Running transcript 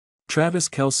Travis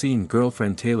Kelce and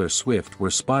girlfriend Taylor Swift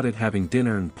were spotted having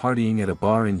dinner and partying at a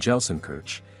bar in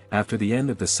Gelsenkirchen. After the end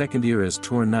of the second Eras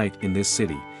Tour night in this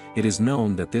city, it is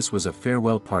known that this was a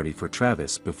farewell party for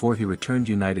Travis before he returned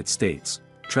United States.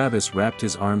 Travis wrapped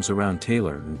his arms around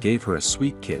Taylor and gave her a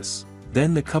sweet kiss.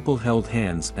 Then the couple held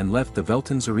hands and left the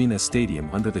Veltins Arena Stadium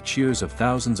under the cheers of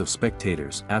thousands of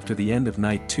spectators after the end of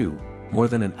night 2, more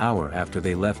than an hour after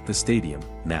they left the stadium.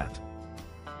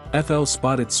 NatFL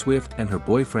spotted Swift and her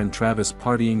boyfriend Travis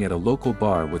partying at a local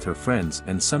bar with her friends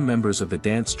and some members of the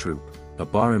dance troupe. A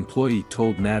bar employee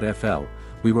told NatFL,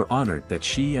 "We were honored that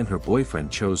she and her boyfriend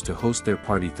chose to host their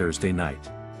party Thursday night."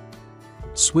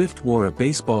 Swift wore a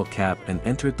baseball cap and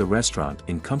entered the restaurant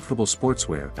in comfortable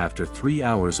sportswear after 3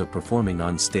 hours of performing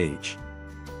on stage.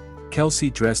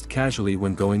 Kelce dressed casually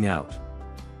when going out.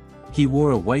 He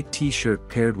wore a white t-shirt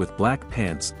paired with black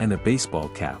pants and a baseball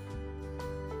cap.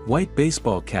 White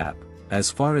baseball cap. As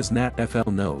far as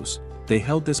NatFL knows, they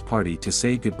held this party to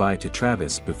say goodbye to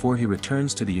Travis before he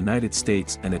returns to the United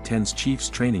States and attends Chiefs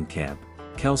training camp.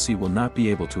 Kelce will not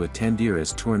be able to attend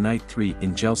Eras Tour Night 3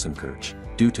 in Gelsenkirchen,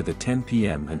 due to the 10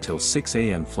 p.m. until 6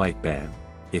 a.m. flight ban.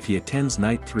 If he attends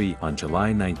Night 3 on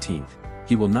July 19th,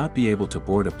 he will not be able to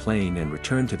board a plane and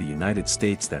return to the United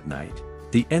States that night.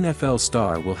 The NFL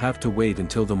star will have to wait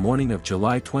until the morning of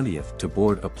July 20th to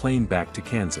board a plane back to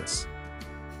Kansas.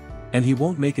 And he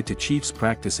won't make it to Chiefs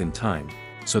practice in time,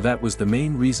 so that was the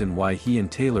main reason why he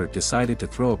and Taylor decided to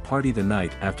throw a party the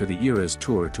night after the Eras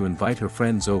Tour to invite her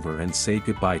friends over and say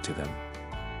goodbye to them.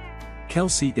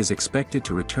 Kelce is expected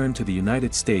to return to the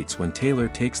United States when Taylor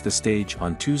takes the stage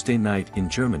on Tuesday night in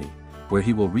Germany, where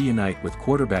he will reunite with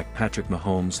quarterback Patrick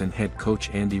Mahomes and head coach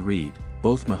Andy Reid.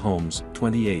 Both Mahomes,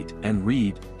 28, and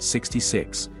Reid,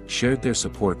 66, shared their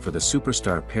support for the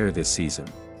superstar pair this season.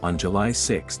 On July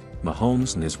 6,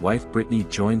 Mahomes and his wife Brittany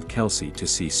joined Kelce to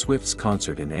see Swift's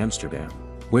concert in Amsterdam,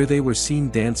 where they were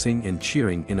seen dancing and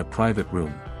cheering in a private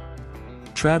room.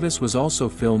 Travis was also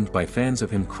filmed by fans of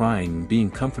him crying and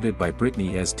being comforted by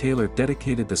Brittany as Taylor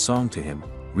dedicated the song to him.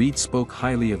 Reid spoke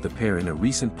highly of the pair in a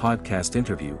recent podcast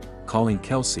interview, calling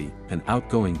Kelce an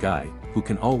outgoing guy who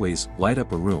can always light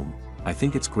up a room. "I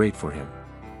think it's great for him.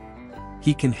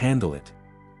 He can handle it.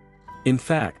 In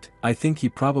fact, I think he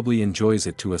probably enjoys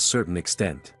it to a certain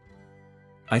extent.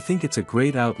 I think it's a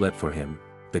great outlet for him."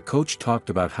 The coach talked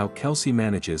about how Kelce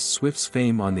manages Swift's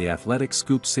fame on the Athletic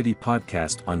Scoop City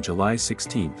podcast on July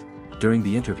 16. During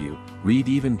the interview, Reid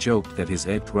even joked that his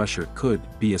edge rusher could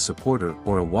be a supporter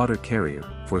or a water carrier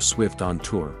for Swift on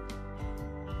tour.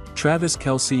 Travis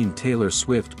Kelce and Taylor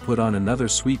Swift put on another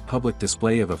sweet public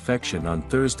display of affection on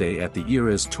Thursday at the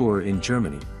Eras Tour in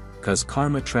Germany. "'Cause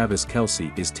Karma." Travis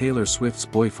Kelce is Taylor Swift's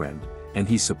boyfriend, and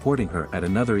he's supporting her at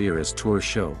another Eras Tour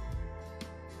show.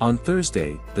 On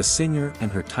Thursday, the singer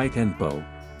and her tight end beau,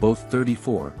 both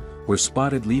 34, were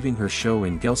spotted leaving her show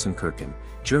in Gelsenkirchen,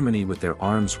 Germany with their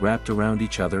arms wrapped around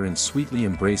each other and sweetly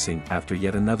embracing after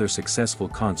yet another successful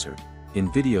concert.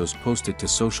 In videos posted to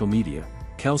social media,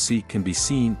 Kelce can be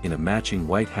seen in a matching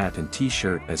white hat and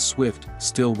t-shirt as Swift,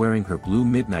 still wearing her blue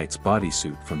Midnight's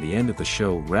bodysuit from the end of the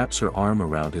show, wraps her arm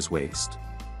around his waist.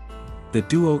 The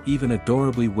duo even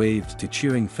adorably waved to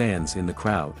cheering fans in the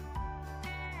crowd.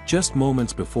 Just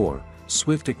moments before,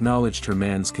 Swift acknowledged her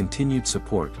man's continued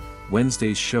support.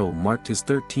 Wednesday's show marked his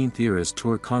 13th Eras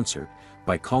Tour concert,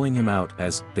 by calling him out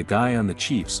as "the guy on the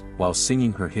Chiefs" while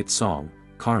singing her hit song,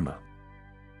 "Karma."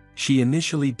 She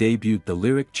initially debuted the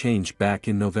lyric change back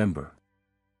in November.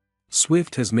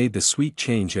 Swift has made the sweet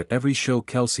change at every show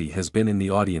Kelce has been in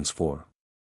the audience for.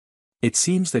 It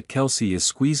seems that Kelce is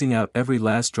squeezing out every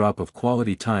last drop of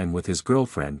quality time with his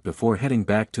girlfriend before heading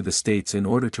back to the States in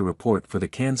order to report for the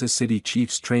Kansas City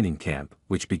Chiefs training camp,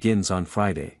 which begins on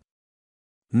Friday.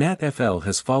 NatFL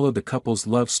has followed the couple's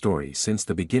love story since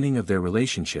the beginning of their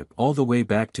relationship all the way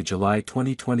back to July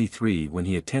 2023 when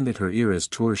he attended her Eras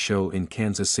Tour show in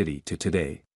Kansas City to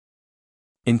today,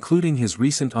 including his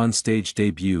recent on-stage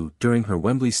debut during her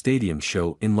Wembley Stadium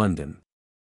show in London.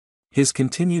 His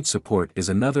continued support is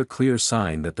another clear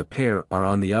sign that the pair are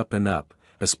on the up and up,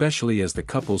 especially as the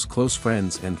couple's close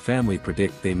friends and family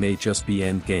predict they may just be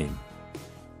endgame.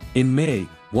 In May,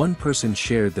 one person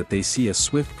shared that they see a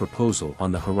Swift proposal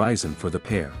on the horizon for the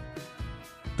pair.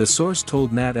 The source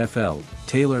told NatFL,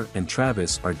 "Taylor and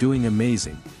Travis are doing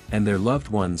amazing, and their loved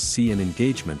ones see an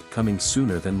engagement coming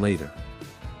sooner than later.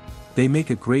 They make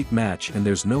a great match and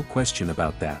there's no question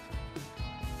about that."